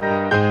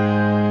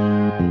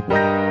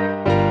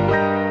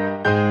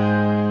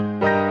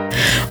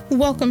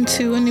Welcome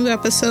to a new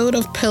episode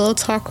of Pillow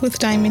Talk with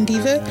Diamond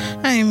Diva.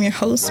 I am your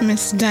host,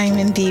 Miss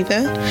Diamond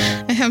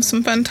Diva. I have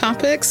some fun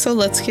topics, so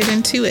let's get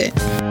into it.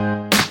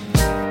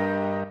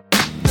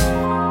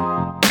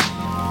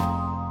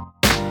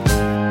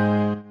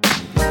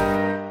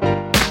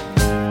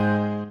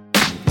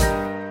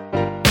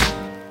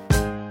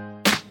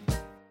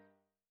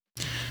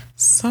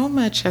 So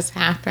much has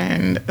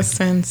happened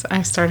since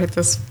I started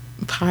this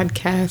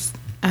podcast,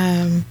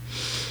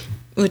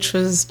 which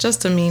was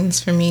just a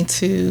means for me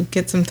to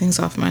get some things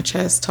off my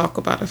chest, talk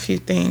about a few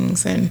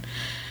things, and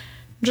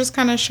just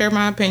kind of share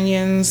my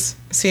opinions,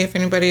 see if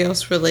anybody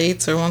else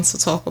relates or wants to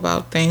talk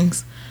about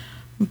things.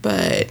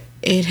 But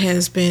it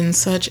has been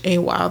such a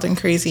wild and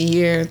crazy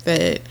year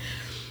that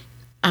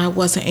I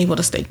wasn't able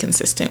to stay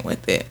consistent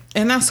with it.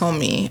 And that's on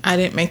me. I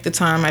didn't make the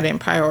time. I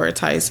didn't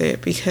prioritize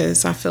it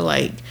because I feel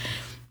like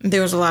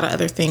there was a lot of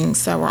other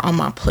things that were on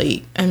my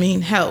plate. I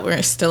mean, hell,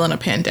 we're still in a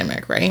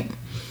pandemic, right?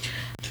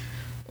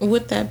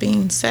 With that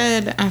being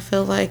said, I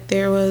feel like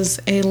there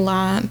was a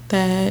lot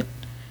that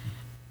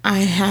I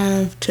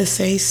have to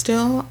say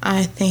still.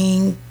 I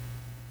think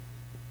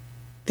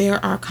there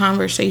are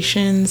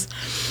conversations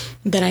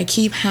that I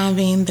keep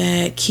having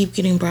that keep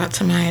getting brought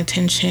to my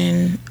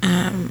attention,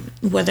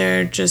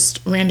 whether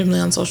just randomly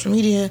on social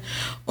media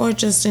or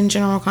just in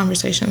general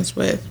conversations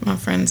with my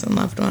friends and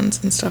loved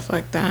ones and stuff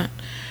like that.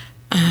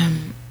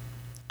 I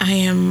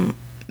am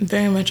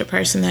very much a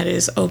person that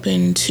is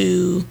open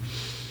to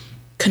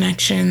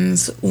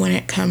connections when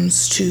it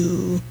comes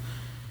to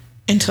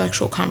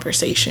intellectual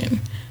conversation.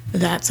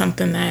 That's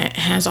something that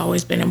has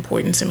always been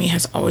important to me,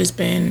 has always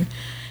been,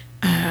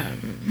 has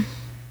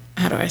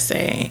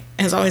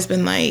always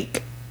been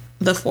like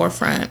the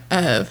forefront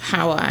of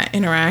how I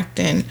interact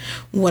and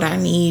what I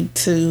need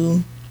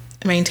to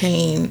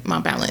maintain my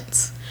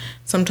balance.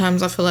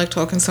 Sometimes I feel like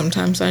talking,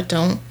 sometimes I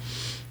don't,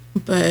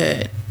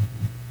 but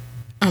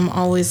I'm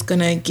always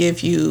gonna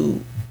give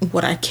you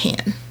what I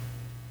can.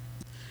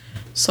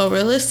 So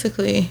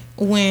realistically,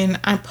 when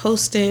I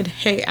posted,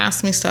 hey,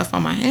 ask me stuff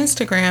on my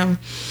Instagram,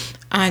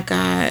 I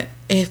got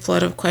a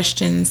flood of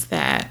questions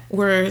that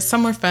were,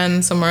 some were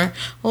fun, some were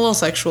a little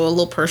sexual, a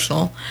little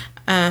personal,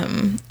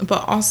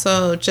 but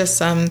also just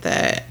some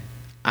that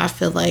I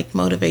feel like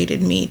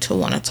motivated me to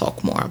want to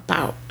talk more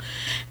about.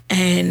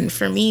 And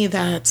for me,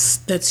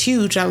 that's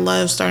huge. I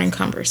love starting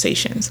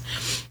conversations.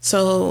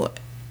 So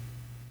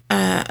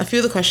a few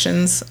of the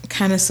questions,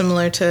 kind of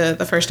similar to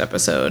the first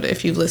episode,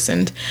 if you've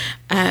listened,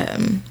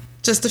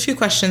 just a few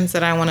questions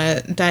that I want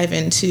to dive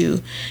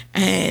into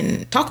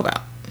and talk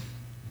about.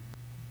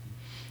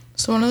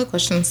 So one of the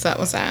questions that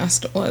was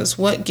asked was,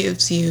 what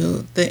gives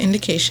you the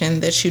indication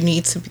that you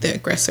need to be the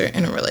aggressor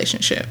in a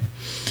relationship?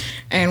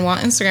 And while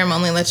Instagram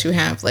only lets you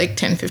have like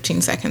 10,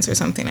 15 seconds or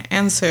something to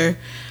answer,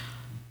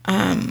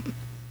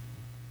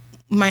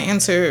 my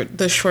answer,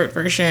 the short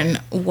version,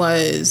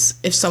 was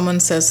if someone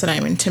says that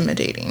I'm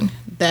intimidating,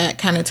 that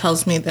kind of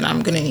tells me that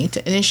I'm going to need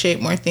to initiate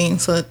more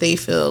things so that they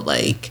feel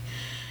like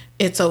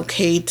it's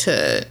okay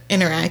to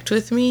interact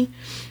with me.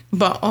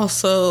 But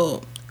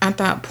also at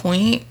that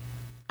point,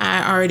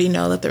 I already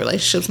know that the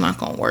relationship's not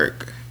going to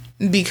work,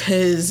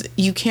 because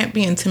you can't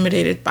be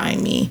intimidated by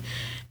me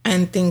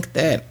and think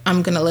that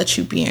I'm going to let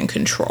you be in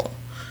control.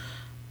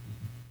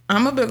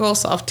 I'm a big old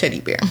soft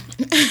teddy bear.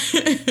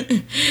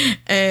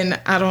 And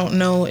I don't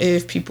know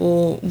if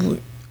people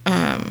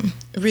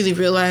really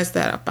realize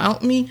that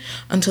about me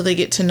until they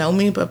get to know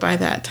me. But by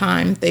that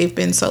time, they've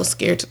been so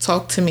scared to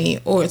talk to me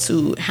or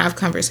to have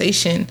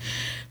conversation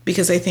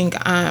because they think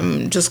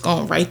I'm just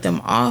going to write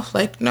them off.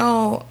 Like,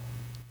 no,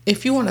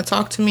 if you want to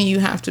talk to me, you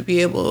have to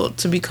be able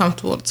to be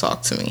comfortable to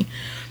talk to me.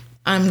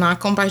 I'm not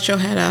going to bite your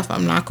head off.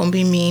 I'm not going to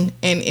be mean.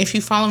 And if you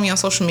follow me on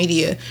social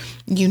media,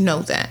 you know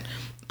that.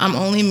 I'm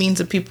only mean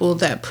to people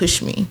that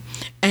push me.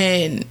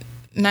 And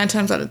 9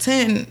 times out of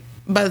 10,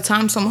 by the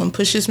time someone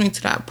pushes me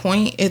to that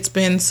point, it's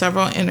been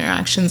several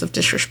interactions of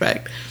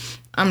disrespect.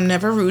 I'm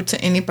never rude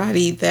to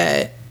anybody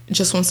that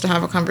just wants to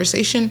have a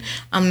conversation.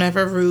 I'm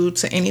never rude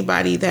to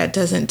anybody that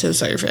doesn't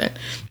deserve it,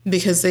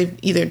 because they've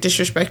either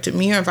disrespected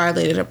me or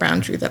violated a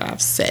boundary that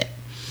I've set.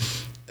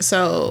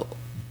 So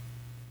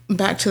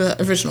back to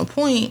the original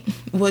point,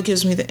 what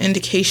gives me the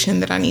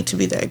indication that I need to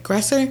be the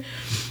aggressor?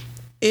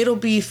 It'll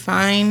be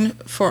fine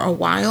for a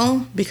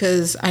while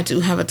because I do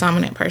have a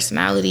dominant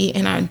personality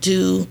and I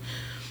do,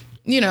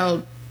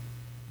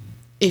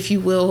 if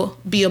you will,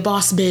 be a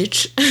boss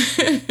bitch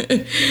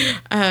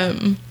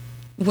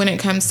when it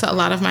comes to a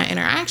lot of my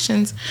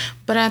interactions.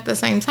 But at the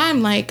same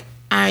time, like,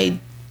 I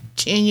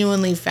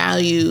genuinely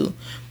value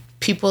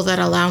people that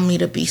allow me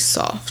to be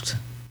soft.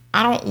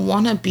 I don't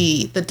want to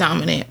be the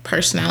dominant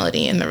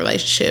personality in the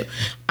relationship.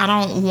 I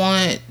don't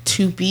want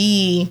to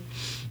be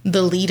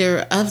the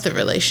leader of the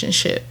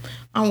relationship.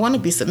 I want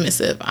to be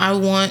submissive. I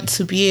want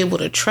to be able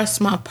to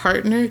trust my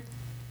partner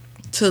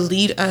to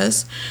lead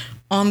us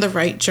on the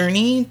right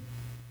journey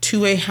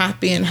to a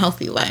happy and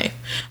healthy life.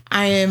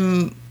 I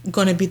am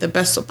going to be the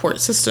best support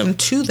system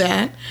to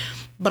that,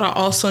 but I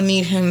also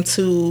need him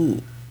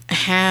to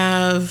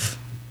have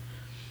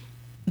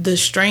the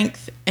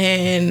strength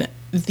and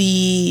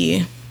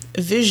the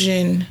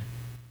vision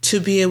to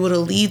be able to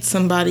lead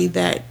somebody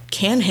that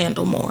can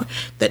handle more,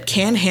 that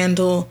can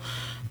handle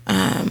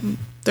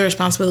the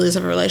responsibilities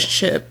of a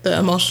relationship, the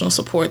emotional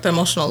support, the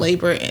emotional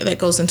labor that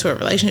goes into a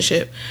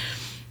relationship.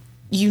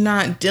 You're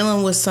not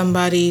dealing with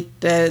somebody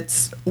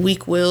that's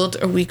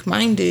weak-willed or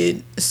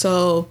weak-minded.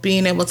 So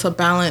being able to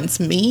balance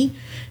me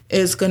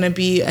is going to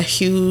be a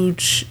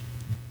huge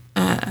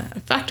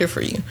factor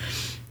for you.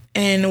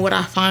 And what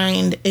I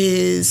find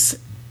is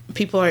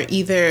people are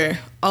either,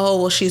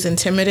 oh, well, she's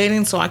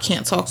intimidating, so I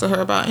can't talk to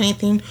her about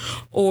anything,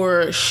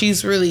 or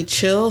she's really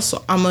chill,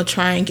 so I'm going to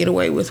try and get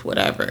away with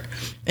whatever.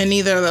 And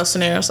neither of those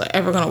scenarios are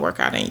ever going to work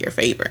out in your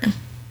favor.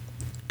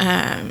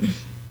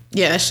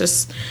 That's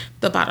just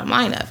the bottom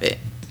line of it.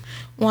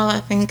 While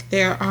I think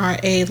there are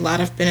a lot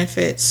of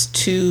benefits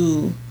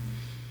to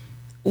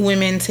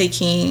women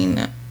taking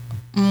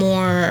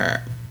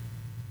more,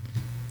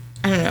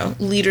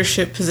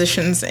 leadership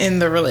positions in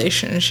the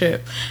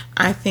relationship,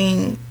 I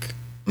think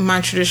my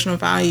traditional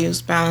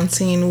values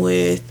balancing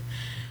with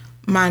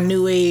my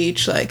new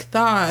age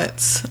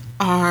thoughts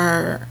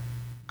are,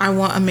 I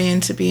want a man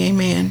to be a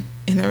man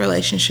in the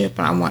relationship,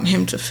 and I want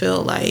him to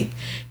feel like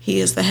he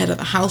is the head of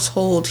the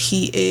household.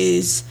 He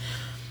is,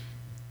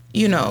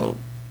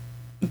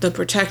 the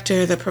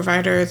protector, the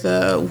provider,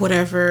 the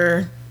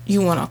whatever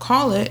you want to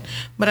call it.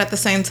 But at the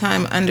same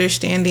time,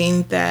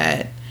 understanding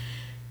that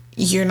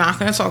you're not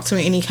going to talk to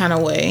me any kind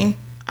of way.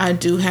 I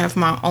do have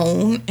my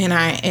own, and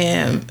I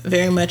am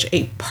very much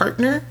a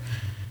partner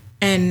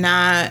and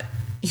not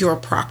your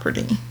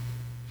property.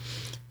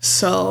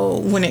 So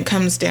when it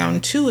comes down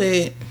to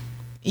it,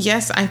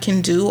 yes, I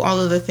can do all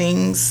of the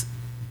things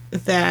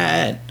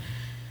that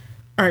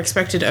are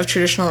expected of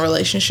traditional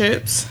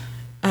relationships,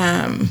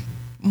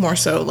 more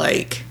so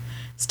like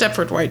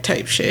Stepford Wife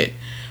type shit.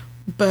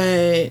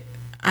 But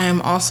I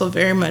am also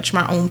very much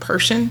my own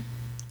person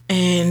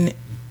and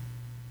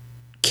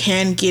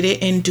can get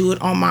it and do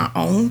it on my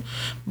own.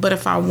 But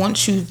if I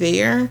want you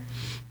there,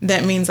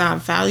 that means I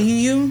value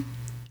you.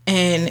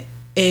 And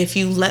if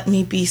you let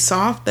me be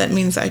soft, that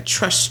means I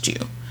trust you.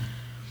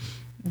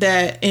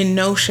 That in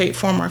no shape,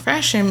 form, or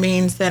fashion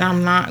means that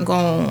I'm not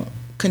going to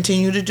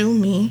continue to do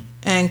me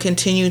and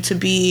continue to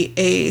be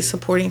a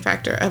supporting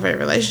factor of a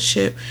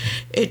relationship.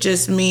 It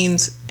just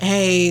means,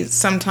 hey,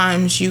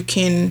 sometimes you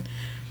can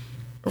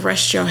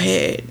rest your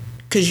head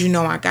because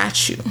I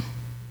got you.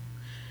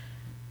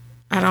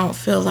 I don't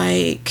feel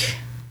like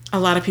a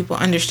lot of people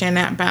understand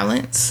that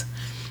balance.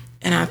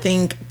 And I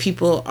think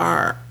people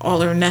are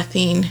all or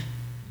nothing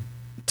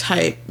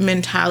type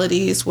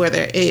mentalities,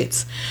 whether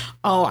it's,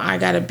 oh, I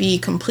got to be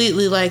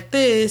completely like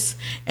this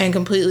and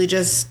completely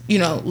just,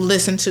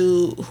 listen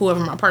to whoever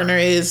my partner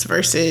is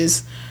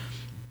versus,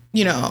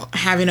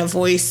 having a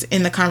voice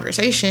in the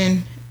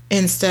conversation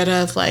instead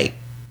of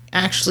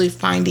actually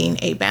finding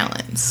a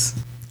balance.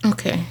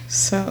 Okay,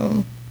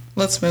 so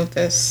let's move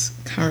this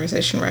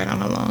conversation right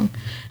on along.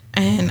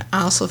 And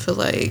I also feel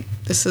like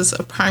this is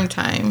a prime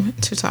time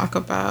to talk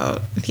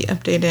about the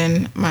update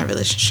in my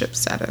relationship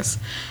status.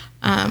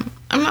 I'm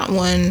not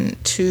one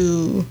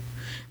to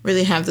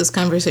really have this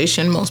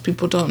conversation. Most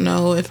people don't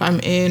know if I'm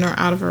in or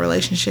out of a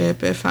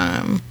relationship, if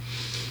I'm,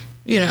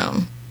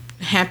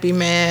 happy,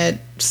 mad,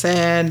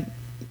 sad,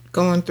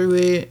 going through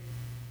it,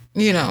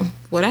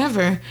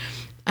 whatever.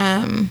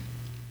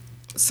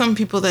 Some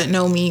people that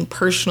know me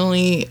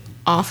personally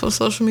off of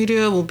social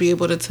media will be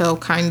able to tell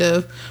kind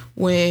of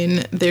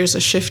when there's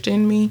a shift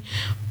in me.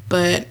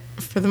 But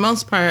for the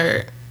most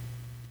part,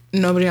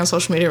 nobody on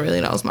social media really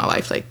knows my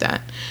life like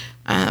that.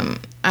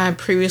 I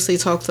previously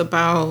talked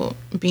about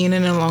being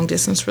in a long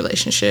distance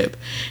relationship,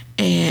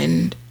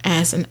 and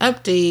as an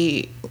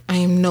update, I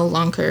am no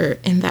longer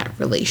in that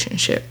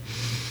relationship.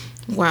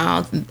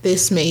 While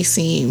this may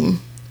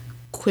seem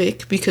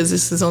quick because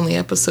this is only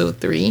episode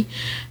 3,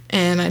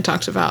 and I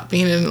talked about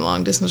being in a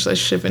long distance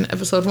relationship in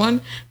episode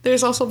 1,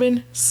 there's also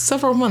been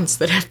several months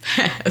that have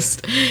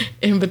passed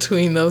in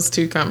between those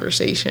two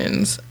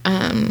conversations.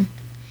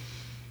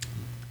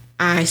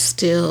 I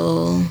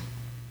still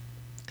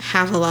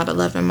have a lot of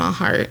love in my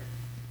heart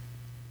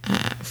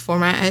for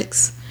my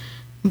ex,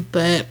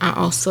 but I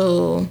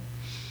also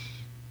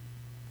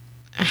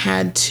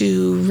had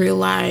to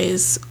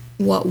realize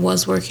what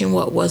was working,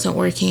 what wasn't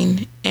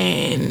working,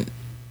 and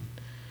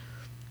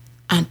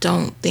I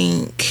don't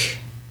think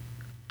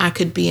I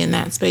could be in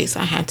that space.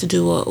 I had to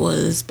do what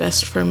was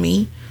best for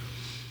me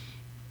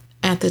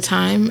at the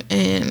time,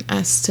 and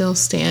I still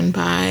stand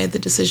by the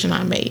decision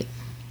I made.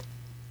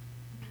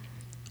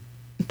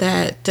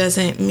 That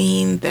doesn't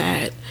mean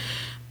that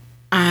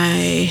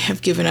I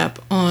have given up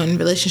on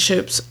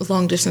relationships,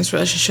 long distance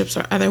relationships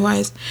or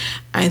otherwise.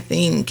 I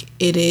think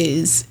it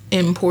is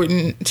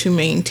important to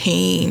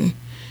maintain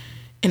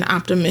an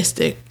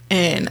optimistic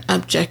and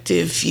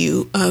objective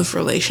view of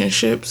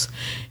relationships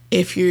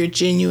if you're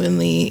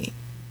genuinely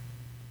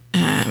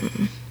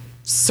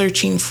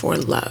searching for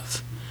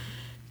love,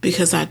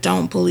 because I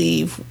don't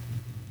believe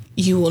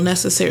you will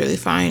necessarily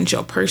find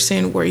your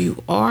person where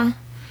you are,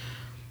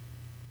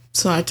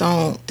 So I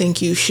don't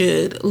think you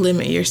should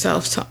limit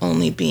yourself to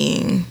only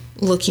being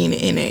looking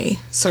in a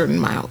certain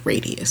mile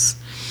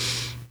radius.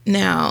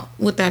 Now,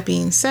 with that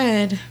being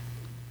said,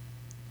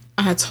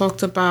 I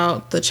talked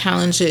about the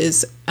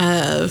challenges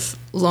of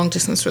long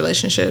distance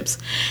relationships,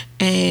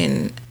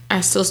 and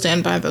I still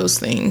stand by those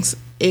things.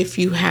 If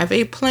you have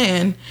a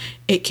plan,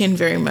 it can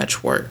very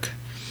much work.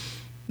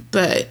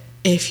 But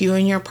if you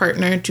and your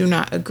partner do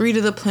not agree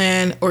to the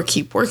plan or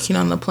keep working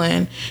on the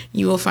plan,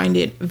 you will find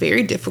it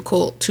very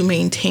difficult to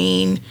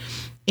maintain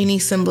any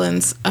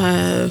semblance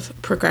of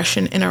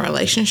progression in a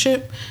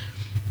relationship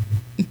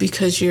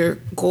because your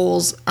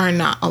goals are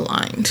not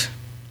aligned.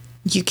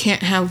 You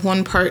can't have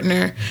one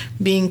partner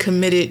being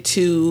committed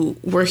to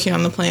working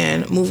on the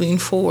plan, moving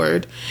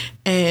forward,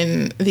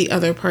 and the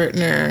other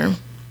partner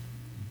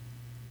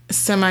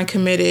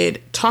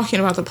semi-committed, talking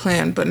about the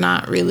plan, but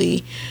not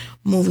really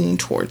moving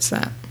towards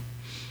that.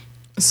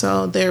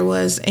 So there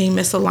was a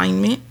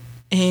misalignment,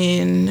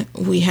 and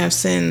we have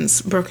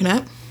since broken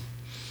up,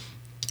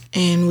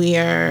 and we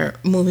are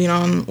moving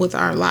on with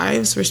our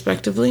lives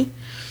respectively.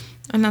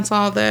 And that's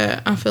all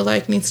that I feel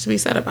like needs to be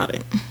said about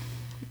it.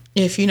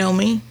 If you know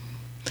me,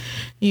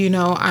 you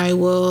know I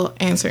will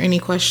answer any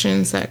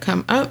questions that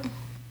come up,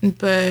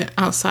 but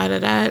outside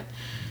of that,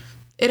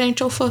 it ain't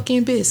your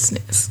fucking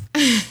business.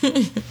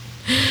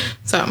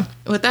 So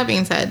with that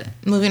being said,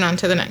 moving on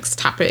to the next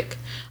topic.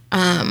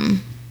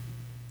 One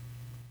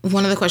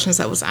of the questions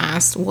that was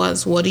asked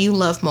was, what do you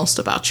love most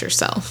about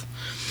yourself?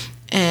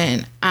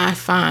 And I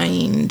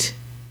find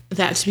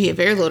that to be a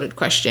very loaded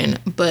question,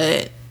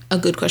 but a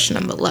good question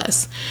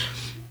nonetheless.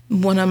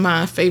 One of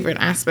my favorite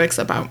aspects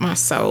about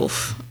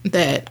myself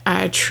that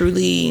I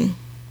truly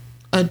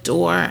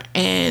adore,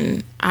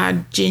 and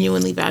I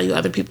genuinely value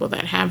other people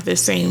that have the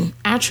same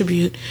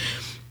attribute,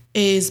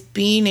 is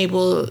being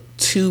able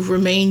to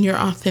remain your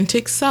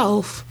authentic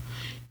self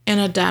and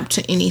adapt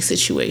to any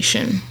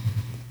situation.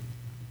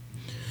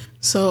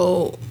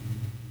 So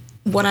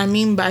what I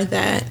mean by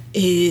that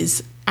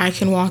is I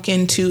can walk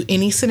into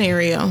any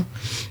scenario,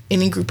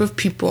 any group of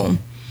people,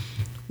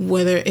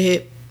 whether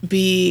it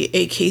be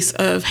a case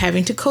of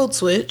having to code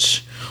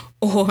switch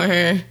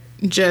or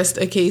just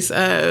a case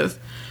of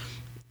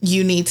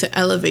you need to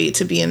elevate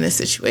to be in this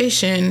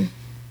situation,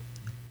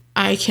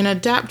 I can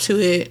adapt to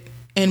it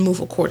and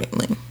move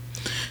accordingly.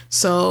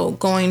 So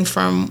going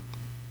from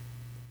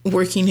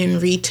working in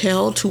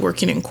retail to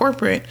working in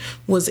corporate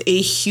was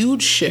a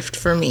huge shift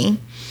for me.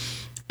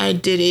 I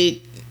did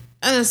it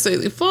not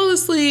necessarily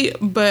flawlessly,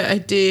 but I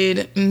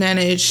did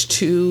manage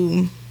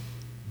to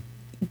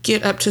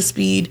get up to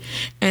speed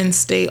and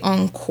stay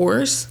on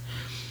course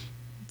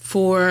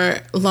for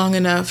long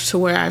enough to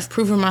where I've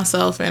proven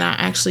myself and I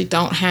actually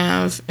don't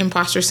have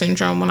imposter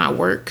syndrome when I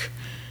work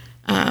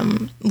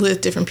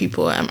with different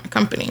people at my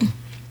company.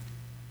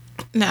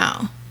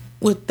 Now,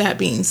 with that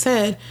being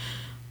said,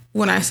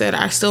 when I said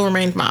I still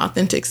remained my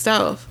authentic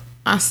self,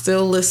 I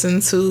still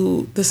listen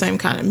to the same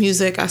kind of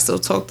music. I still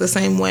talk the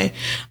same way.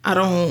 I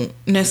don't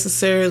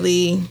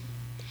necessarily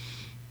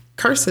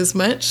curse as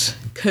much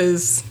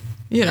because,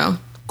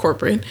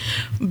 corporate.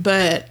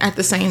 But at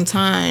the same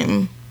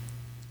time,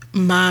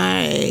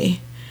 my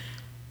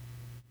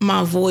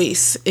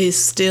voice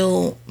is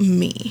still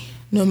me,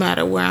 no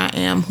matter where I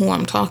am, who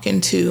I'm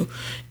talking to.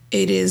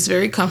 It is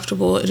very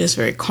comfortable. It is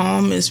very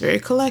calm. It's very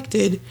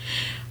collected.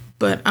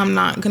 But I'm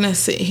not going to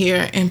sit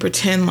here and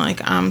pretend like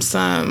I'm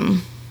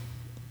some,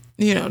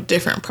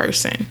 different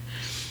person.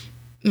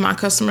 My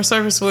customer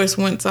service voice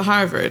went to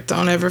Harvard.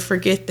 Don't ever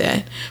forget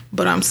that.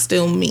 But I'm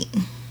still me.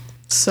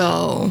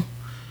 So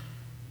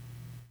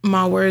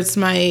my words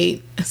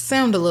might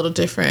sound a little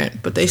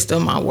different, but they still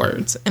my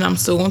words. And I'm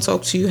still going to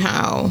talk to you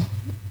how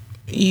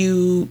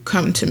you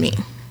come to me.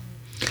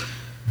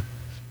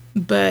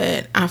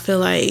 But I feel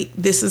like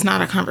this is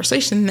not a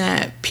conversation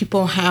that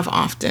people have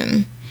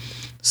often.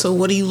 So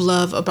what do you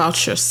love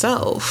about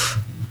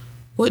yourself?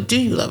 What do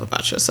you love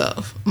about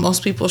yourself?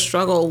 Most people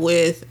struggle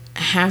with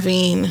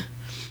having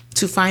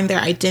to find their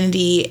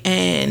identity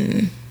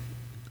and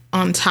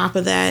on top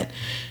of that,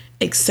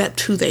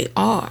 accept who they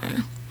are.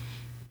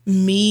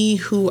 Me,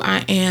 who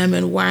I am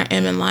and where I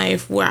am in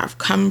life, where I've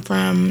come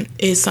from,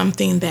 is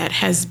something that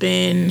has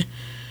been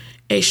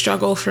a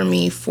struggle for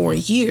me for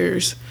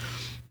years.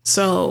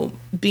 So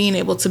being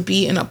able to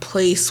be in a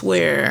place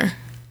where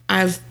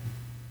I've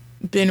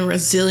been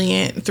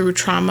resilient through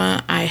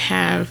trauma, I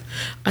have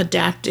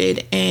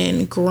adapted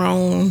and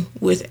grown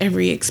with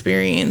every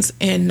experience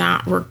and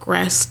not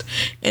regressed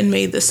and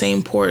made the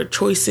same poor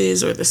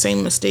choices or the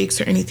same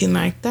mistakes or anything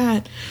like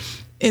that,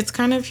 it's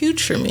kind of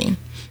huge for me.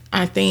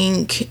 I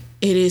think it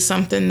is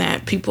something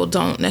that people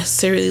don't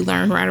necessarily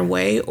learn right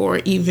away or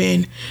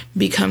even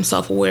become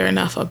self-aware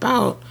enough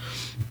about.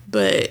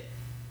 But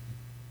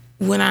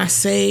when I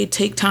say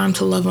take time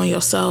to love on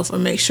yourself or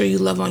make sure you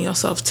love on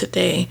yourself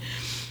today,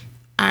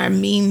 I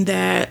mean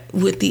that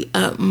with the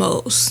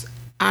utmost.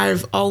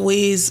 I've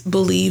always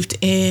believed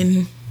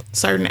in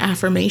certain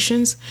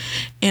affirmations,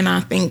 and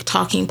I think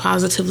talking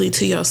positively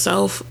to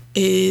yourself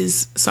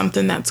is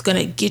something that's going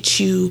to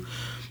get you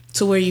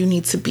to where you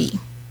need to be.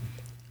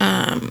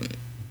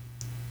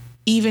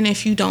 Even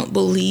if you don't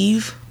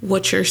believe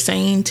what you're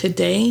saying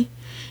today,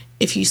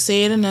 if you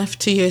say it enough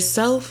to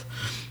yourself,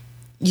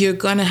 you're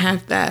going to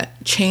have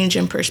that change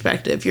in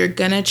perspective. You're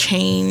going to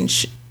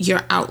change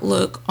your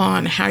outlook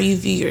on how you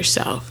view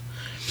yourself.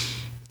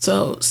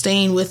 So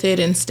staying with it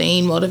and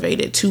staying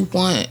motivated to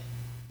want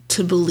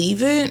to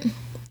believe it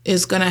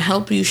is going to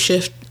help you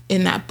shift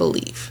in that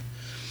belief.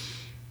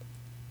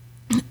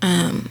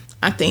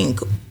 I think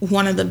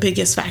one of the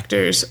biggest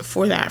factors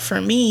for that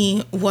for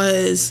me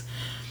was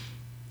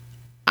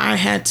I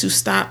had to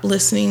stop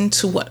listening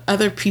to what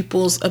other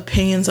people's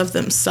opinions of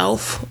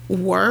themselves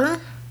were,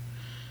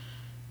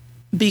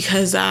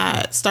 because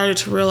I started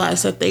to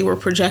realize that they were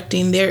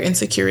projecting their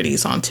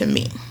insecurities onto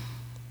me.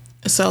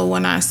 So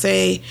when I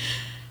say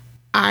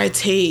I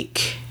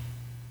take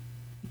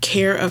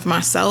care of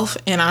myself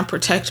and I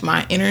protect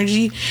my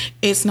energy,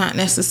 it's not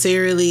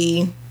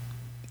necessarily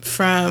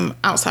from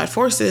outside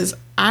forces.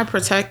 I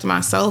protect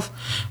myself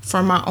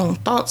from my own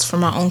thoughts, from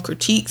my own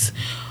critiques,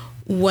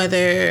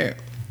 whether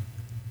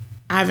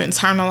I've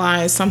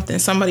internalized something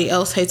somebody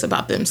else hates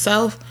about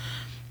themselves.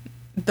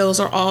 Those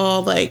are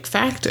all like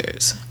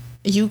factors.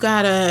 You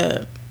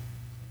gotta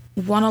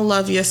want to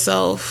love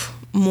yourself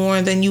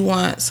more than you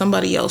want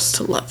somebody else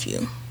to love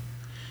you,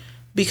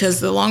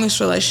 because the longest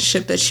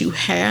relationship that you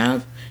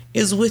have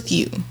is with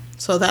you.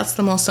 So that's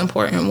the most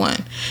important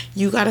one.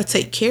 You got to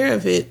take care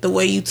of it the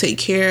way you take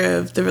care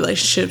of the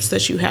relationships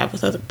that you have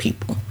with other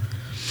people.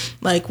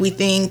 Like, we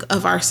think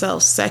of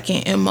ourselves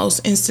second in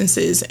most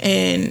instances,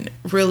 and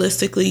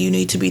realistically, you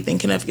need to be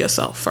thinking of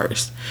yourself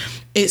first.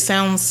 It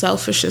sounds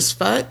selfish as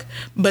fuck,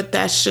 but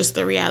that's just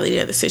the reality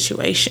of the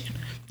situation.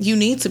 You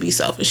need to be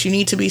selfish. You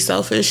need to be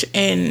selfish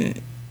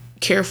and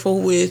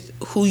careful with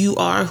who you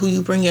are, who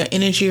you bring your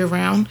energy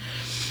around,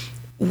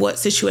 what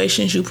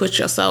situations you put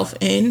yourself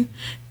in,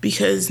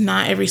 because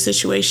not every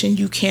situation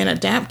you can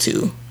adapt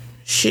to.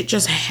 Shit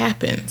just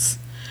happens.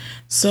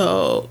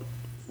 So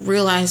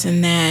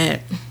realizing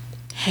that,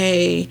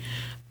 hey,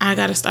 I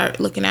got to start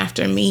looking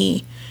after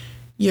me.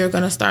 You're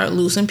going to start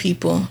losing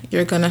people.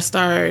 You're going to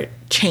start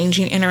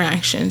changing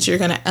interactions. You're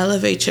going to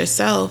elevate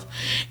yourself,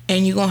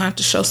 and you're going to have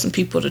to show some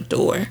people the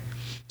door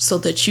so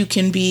that you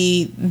can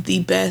be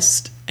the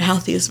best,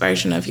 healthiest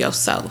version of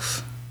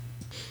yourself.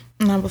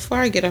 Now, before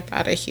I get up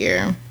out of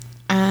here,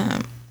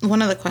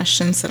 one of the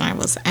questions that I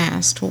was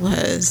asked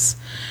was,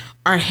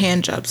 are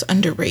hand jobs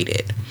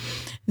underrated?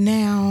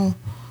 Now,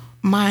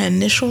 my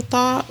initial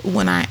thought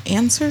when I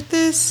answered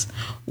this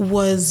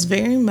was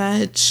very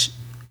much,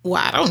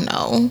 well, I don't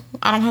know.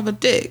 I don't have a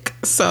dick.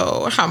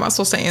 So how am I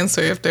supposed to answer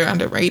if they're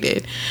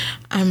underrated?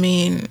 I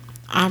mean,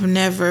 I've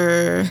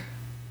never,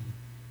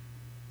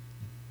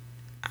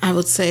 I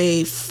would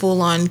say,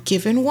 full on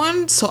given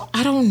one. So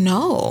I don't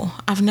know.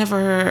 I've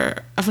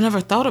never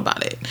thought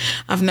about it.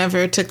 I've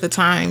never took the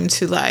time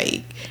to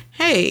like,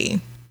 hey,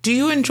 do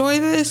you enjoy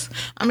this?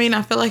 I mean,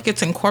 I feel like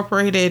it's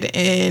incorporated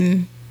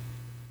in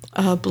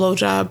a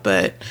blowjob,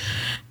 but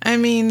I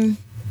mean,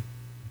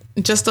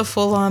 just a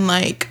full on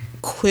like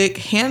quick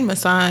hand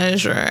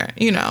massage or,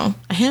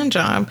 a hand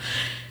job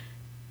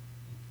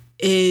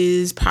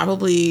is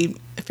probably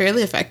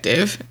fairly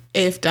effective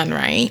if done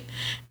right.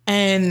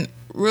 And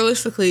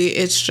realistically,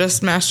 it's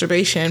just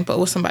masturbation, but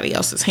with somebody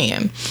else's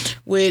hand,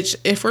 which,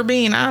 if we're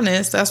being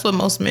honest, that's what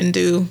most men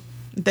do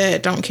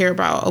that don't care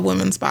about a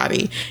woman's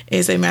body,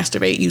 is they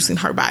masturbate using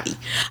her body.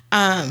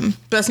 But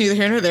that's neither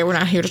here nor there. We're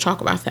not here to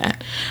talk about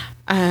that.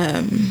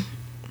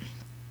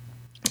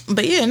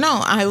 But yeah,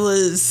 no, I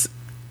was,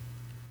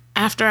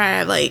 after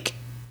I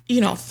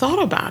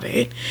thought about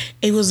it,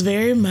 it was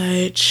very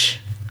much,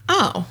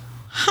 I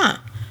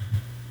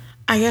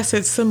guess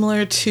it's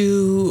similar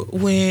to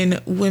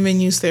when women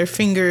use their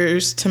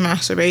fingers to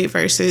masturbate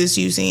versus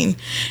using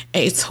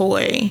a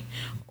toy,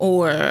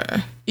 or,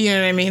 you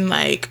know what I mean?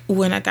 Like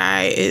when a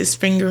guy is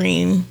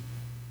fingering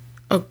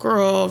a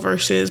girl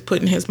versus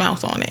putting his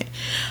mouth on it.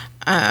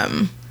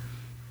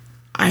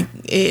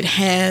 It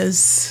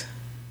has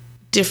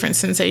different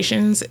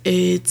sensations.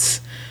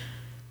 It's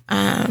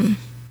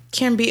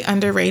can be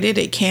underrated.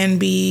 It can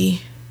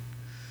be,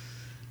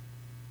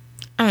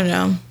 I don't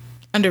know,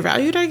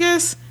 undervalued, I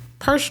guess.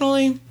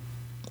 Personally,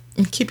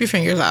 keep your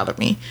fingers out of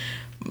me.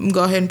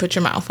 Go ahead and put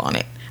your mouth on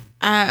it.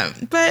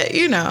 But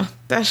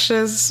that's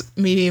just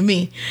me being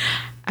me.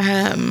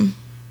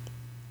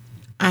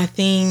 I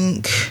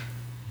think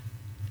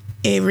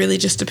it really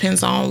just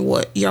depends on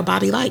what your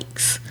body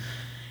likes.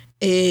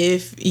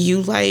 If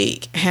you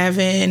like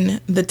having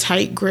the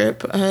tight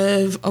grip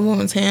of a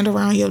woman's hand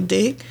around your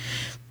dick,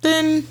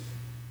 then,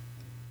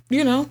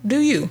 do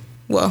you.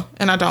 Well,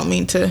 and I don't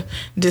mean to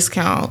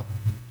discount,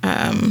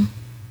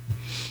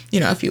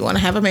 if you want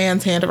to have a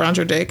man's hand around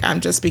your dick.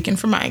 I'm just speaking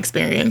from my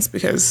experience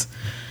because,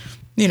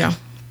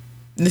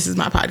 this is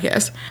my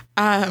podcast.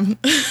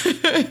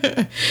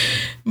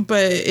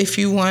 But if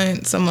you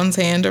want someone's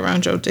hand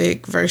around your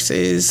dick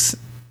versus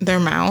their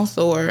mouth,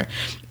 or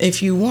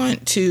if you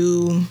want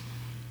to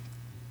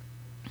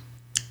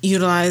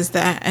utilize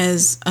that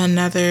as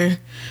another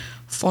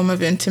form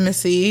of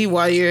intimacy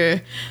while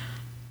you're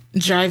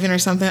driving or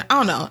something.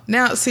 I don't know.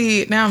 Now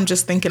I'm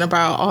just thinking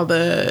about all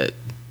the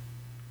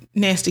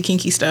nasty,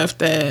 kinky stuff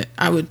that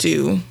I would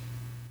do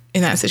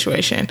in that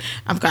situation.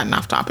 I've gotten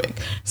off topic.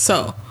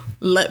 So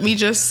let me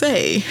just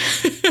say,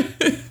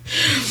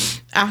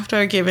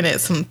 after giving it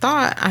some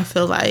thought, I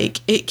feel like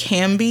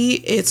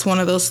it's one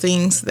of those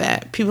things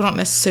that people don't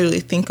necessarily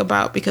think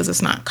about because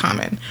it's not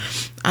common.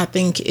 I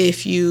think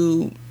if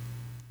you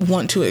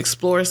want to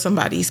explore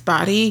somebody's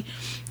body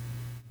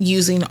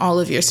using all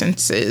of your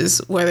senses,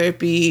 whether it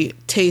be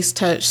taste,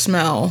 touch,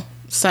 smell,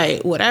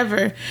 sight,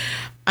 whatever,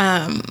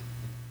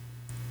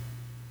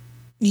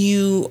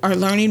 you are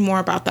learning more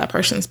about that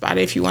person's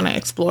body if you want to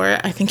explore it.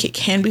 I think it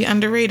can be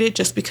underrated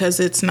just because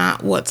it's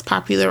not what's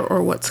popular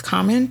or what's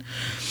common.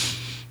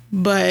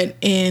 But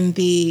in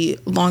the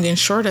long and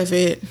short of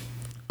it,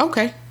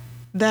 okay,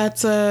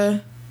 that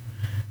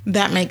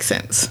makes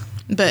sense.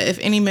 But if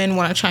any men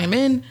want to chime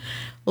in,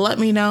 let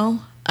me know.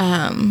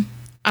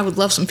 I would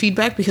love some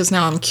feedback because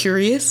now I'm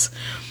curious.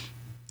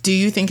 Do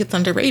you think it's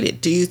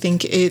underrated? Do you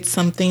think it's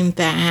something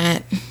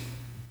that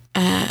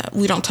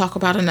we don't talk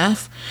about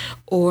enough,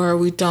 or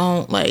we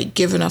don't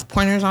give enough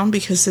pointers on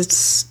because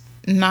it's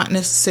not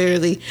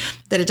necessarily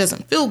that it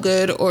doesn't feel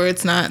good, or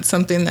it's not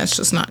something that's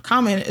just not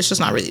common. It's just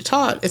not really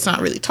taught. It's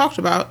not really talked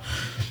about.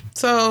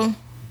 So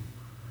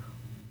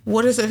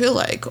what does it feel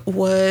like?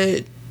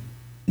 What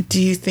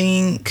do you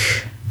think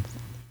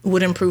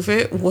would improve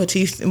it? What do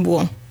you think?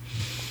 Well,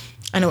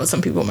 I know what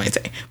some people might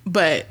say,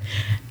 but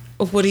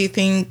what do you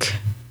think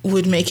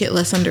would make it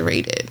less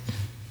underrated?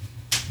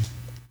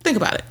 Think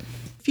about it.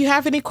 If you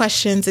have any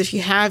questions, if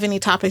you have any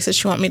topics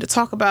that you want me to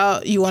talk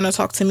about, you want to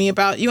talk to me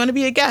about, you want to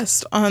be a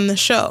guest on the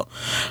show,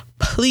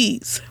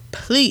 please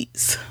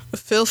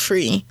feel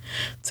free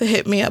to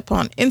hit me up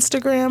on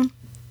Instagram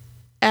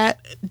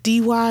at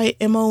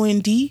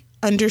DYMOND_diva.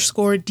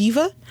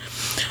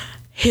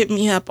 Hit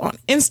me up on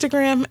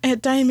Instagram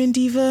at Diamond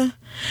Diva.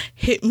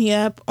 Hit me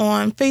up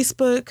on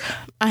Facebook.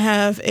 I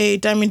have a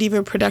Diamond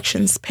Diva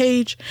Productions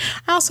page.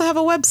 I also have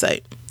a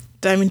website,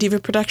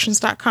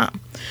 DiamondDivaProductions.com.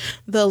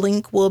 The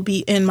link will be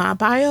in my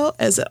bio,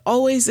 as it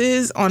always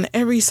is on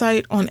every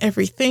site, on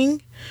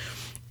everything.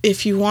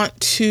 If you want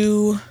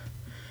to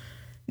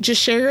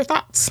just share your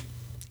thoughts,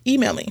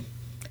 email me,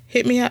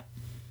 hit me up.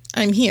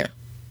 I'm here.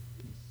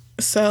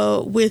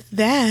 So with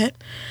that,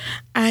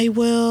 I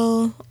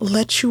will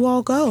let you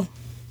all go.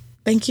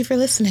 Thank you for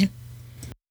listening.